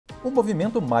O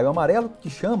movimento Maio Amarelo, que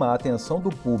chama a atenção do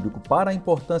público para a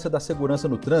importância da segurança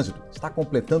no trânsito, está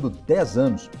completando 10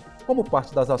 anos. Como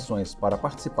parte das ações para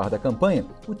participar da campanha,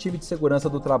 o time de segurança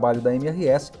do trabalho da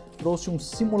MRS trouxe um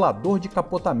simulador de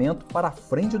capotamento para a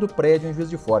frente do prédio em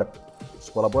Juiz de Fora. Os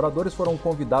colaboradores foram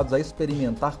convidados a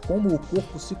experimentar como o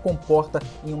corpo se comporta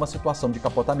em uma situação de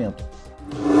capotamento.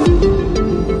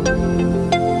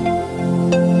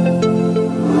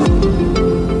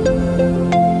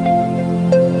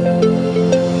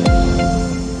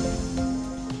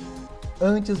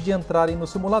 Antes de entrarem no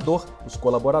simulador, os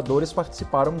colaboradores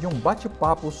participaram de um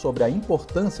bate-papo sobre a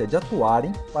importância de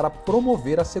atuarem para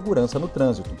promover a segurança no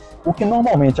trânsito. O que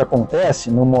normalmente acontece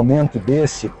no momento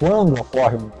desse, quando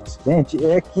ocorre um acidente,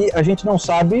 é que a gente não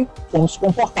sabe como se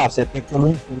comportar. Você tem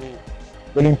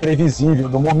pelo imprevisível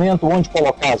do momento, onde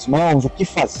colocar as mãos, o que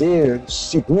fazer,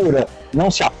 segura, não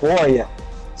se apoia.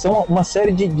 São uma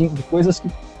série de coisas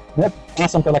que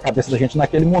passam pela cabeça da gente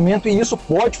naquele momento, e isso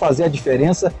pode fazer a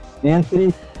diferença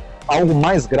entre algo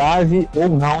mais grave ou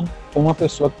não com uma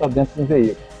pessoa que está dentro de um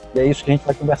veículo. E é isso que a gente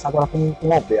vai conversar agora com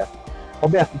o Alberto.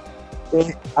 Alberto,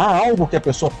 há algo que a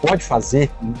pessoa pode fazer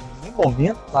no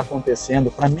momento que está acontecendo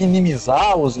para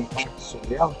minimizar os impactos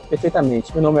sobre ela?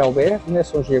 Perfeitamente. Meu nome é Alberto,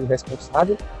 sou engenheiro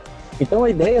responsável. Então a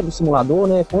ideia do simulador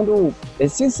é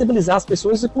sensibilizar as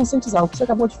pessoas e conscientizar, o que você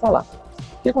acabou de falar.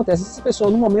 O que acontece? Essa pessoa,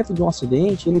 no momento de um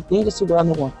acidente, ele tende a segurar em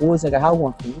alguma coisa, agarrar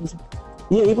alguma coisa,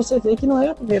 e aí você vê que não é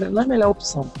a melhor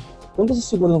opção. Quando você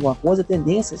segura em alguma coisa, a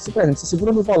tendência, por exemplo, você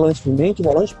segura no volante firmemente, o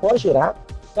volante pode girar,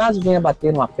 caso venha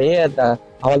bater numa pedra,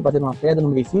 a hora de bater numa pedra, no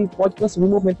meio-fio, pode transferir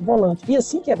o movimento do volante, e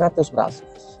assim quebrar teus braços.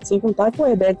 Sem contar que o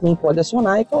airbag também pode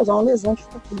acionar e causar uma lesão de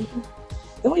fratura.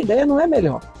 Então a ideia não é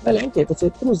melhor. Melhor é o quê?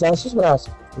 Você cruzar os seus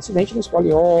braços. O acidente não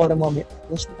escolhe hora, momento,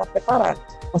 a gente não está preparado.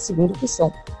 A segunda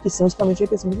opção, que são justamente a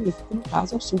questão do veículo, que no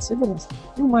caso é o cinto de segurança.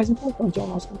 E o mais importante é o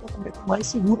nosso comportamento mais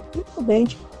seguro e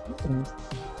prudente no trânsito.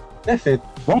 Perfeito.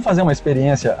 Vamos fazer uma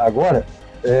experiência agora?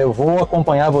 Eu vou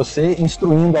acompanhar você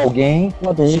instruindo alguém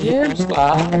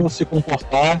como se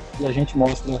comportar e a gente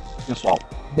mostra o pessoal.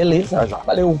 Beleza, já.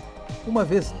 Valeu. Uma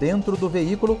vez dentro do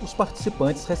veículo, os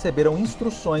participantes receberam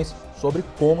instruções sobre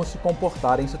como se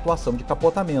comportar em situação de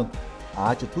capotamento. A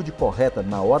atitude correta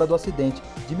na hora do acidente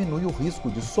diminui o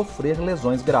risco de sofrer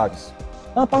lesões graves.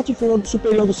 Na parte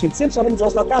superior do cinto, sempre sobe nos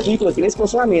ossos da clavícula, nesse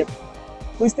posicionamento.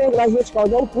 O isso tem o grau vertical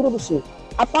da altura do cinto.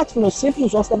 A parte final sempre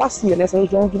nos ossos da bacia, nessa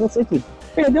região de você aqui.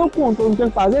 Perdeu o controle do que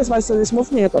ele fazer, você vai fazer esse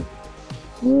movimento.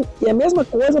 Ó. E a mesma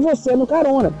coisa você no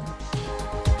carona.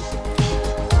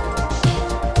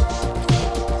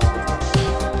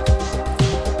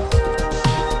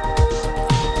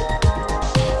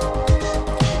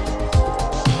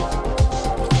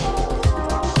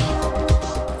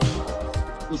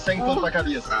 Sem tudo na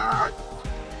cabeça.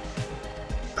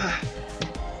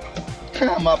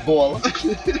 Uma bola.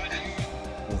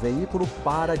 O veículo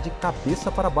para de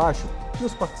cabeça para baixo e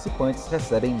os participantes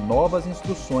recebem novas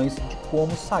instruções de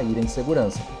como sair em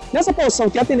segurança. Nessa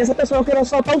posição, que a tendência é a pessoa querer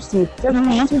soltar o cinto. Você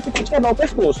não pode quebrar o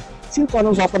pescoço. Cinto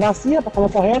torna os ossos da bacia, para falar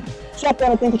correto. Sua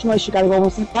perna tem que continuar esticada igual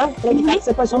você está, para evitar que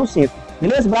você pressione o cinto.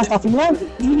 Beleza? O braço está firmado?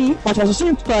 Pode fazer o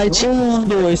cinto? Pode. 1,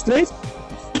 2, 3.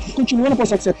 Continua na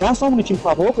posição que você está, só um minutinho, por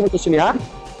favor, que eu vou te auxiliar.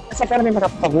 Essa perna vem para cá,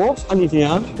 por favor,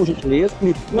 aliviando, por gentileza.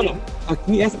 Não.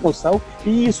 Aqui, essa posição.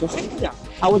 Isso, só aliviar.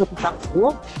 A outra por cá, por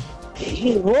favor.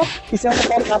 Girou e senta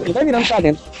para cá, vai virando para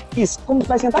dentro. Isso, como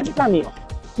vai sentar aqui para mim, ó.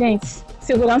 Gente,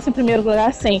 segurança em primeiro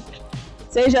lugar sempre.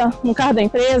 Seja no carro da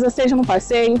empresa, seja no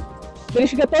passeio.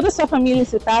 Verifica toda a sua família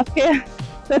se tá, porque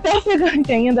você até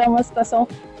ofegante ainda é uma situação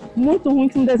muito ruim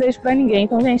que não desejo para ninguém.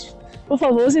 Então, gente, por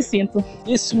favor, use cinto.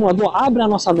 Esse simulador abre a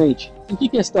nossa mente. Em que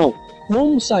questão?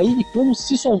 Como sair e como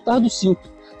se soltar do cinto.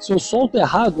 Se eu solto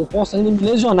errado, eu posso ainda me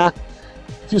lesionar.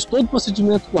 Fiz todo o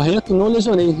procedimento correto e não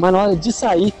lesionei, mas na hora de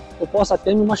sair, eu posso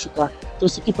até me machucar. Então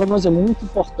isso aqui para nós é muito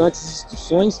importante, as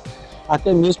instruções,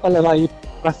 até mesmo para levar aí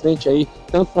para frente aí,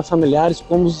 tanto para familiares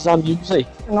como os amigos aí.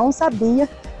 Eu não sabia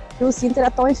que o cinto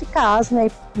era tão eficaz,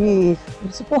 e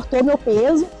suportou meu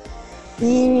peso.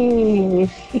 E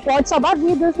pode salvar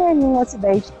vidas, em um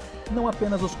acidente. Não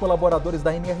apenas os colaboradores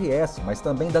da MRS, mas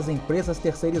também das empresas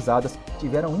terceirizadas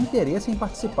tiveram interesse em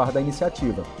participar da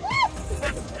iniciativa.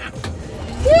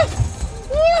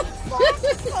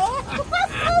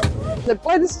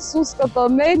 Depois desse susto que eu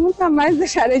tomei, nunca mais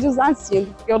deixarei de usar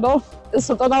cinto, porque eu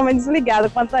sou totalmente desligada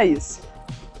quanto a isso.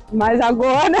 Mas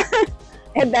agora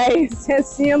é 10, é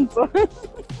cinto.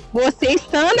 Você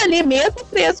estando ali mesmo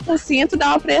preso com o cinto dá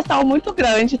uma pressão muito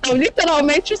grande. Então,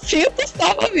 literalmente, o cinto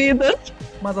salva vidas.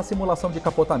 Mas a simulação de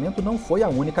capotamento não foi a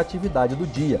única atividade do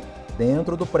dia.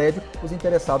 Dentro do prédio, os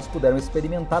interessados puderam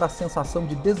experimentar a sensação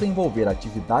de desenvolver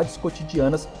atividades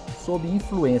cotidianas sob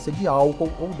influência de álcool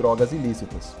ou drogas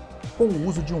ilícitas. Com o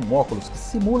uso de um óculos que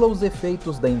simula os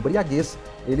efeitos da embriaguez,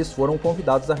 eles foram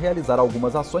convidados a realizar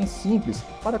algumas ações simples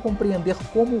para compreender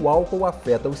como o álcool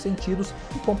afeta os sentidos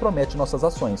e compromete nossas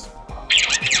ações.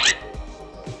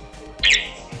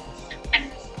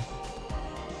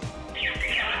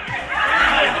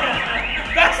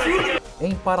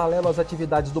 Em paralelo às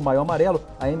atividades do Maio Amarelo,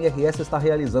 a MRS está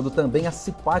realizando também a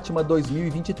Cipátima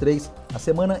 2023, a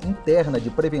semana interna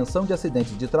de prevenção de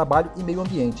acidentes de trabalho e meio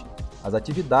ambiente. As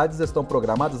atividades estão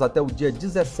programadas até o dia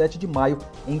 17 de maio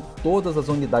em todas as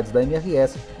unidades da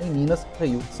MRS, em Minas,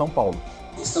 Rio e São Paulo.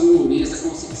 Estamos no mês da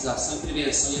conscientização e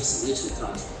prevenção de acidentes no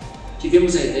trânsito.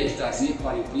 Tivemos a ideia de trazer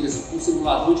para a empresa um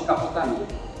simulador de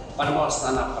capotamento, para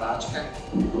mostrar na prática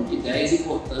ideias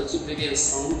importantes de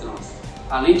prevenção no trânsito,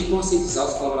 além de conscientizar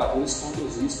os colaboradores contra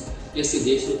os riscos de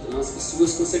acidentes no trânsito e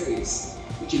suas consequências.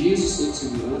 Utilize o seu de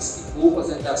segurança e cumpra as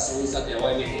orientações da DO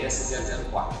MRS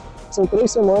 004. São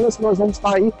 3 semanas que nós vamos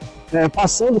estar aí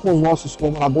passando com os nossos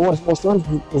colaboradores, mostrando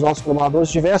para os nossos colaboradores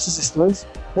diversos stands,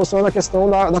 mostrando a questão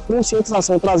da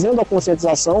conscientização, trazendo a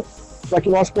conscientização para que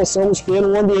nós possamos ter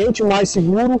um ambiente mais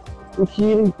seguro e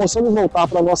que possamos voltar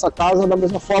para a nossa casa da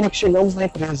mesma forma que chegamos na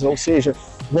empresa, ou seja,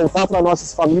 voltar para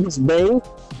nossas famílias bem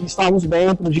e estarmos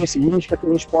bem para o dia seguinte, para que a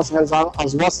gente possa realizar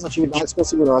as nossas atividades com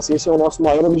segurança. Esse é o nosso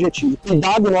maior objetivo,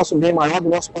 cuidar do nosso bem maior, do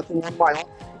nosso patrimônio maior,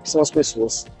 que são as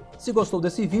pessoas. Se gostou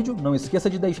desse vídeo, não esqueça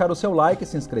de deixar o seu like,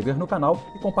 se inscrever no canal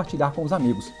e compartilhar com os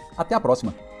amigos. Até a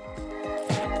próxima!